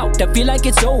heading out, I feel like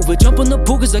it's over. Jump on the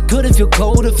pool cause I couldn't feel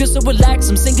cold. I feel so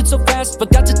relaxed, I'm sinking so fast,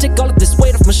 forgot to take all of this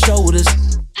weight off my shoulders.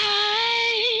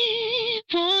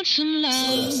 I want some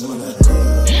love.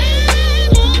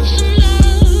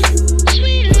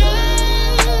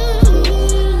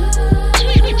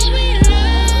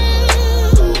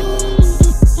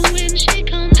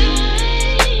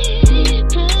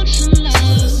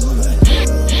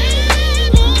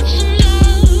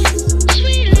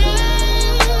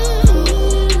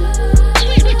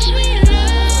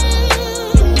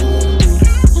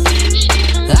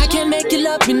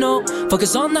 what we know.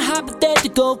 Focus on the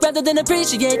hypothetical rather than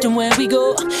appreciating where we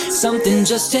go. Something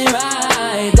just ain't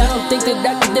right. I don't think that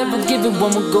I could ever give it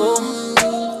one more go.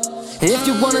 If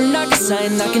you wanna knock us, I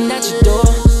ain't knocking at your door.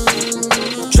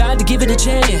 Tried to give it a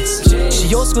chance.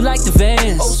 She old school like the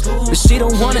Vans, but she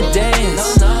don't wanna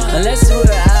dance unless we're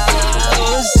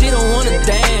out. She don't wanna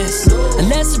dance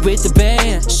unless it's with the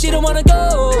band. She don't wanna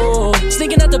go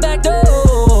sneaking out the back door.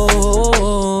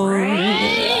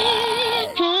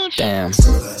 Damn.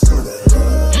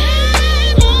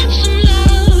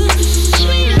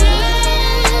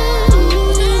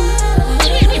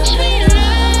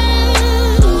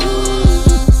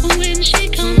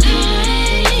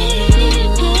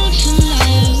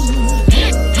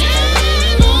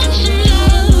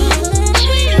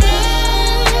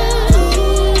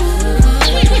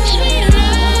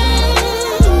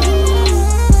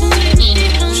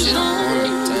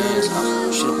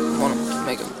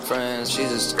 She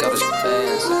just got a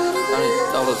dance. I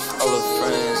need all of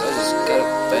friends. I just got a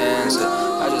dance.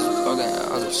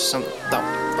 I just something about.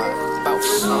 I don't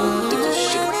think this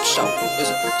shit can show. Is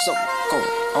it something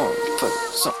going on? Put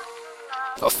something.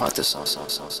 I'll find this song.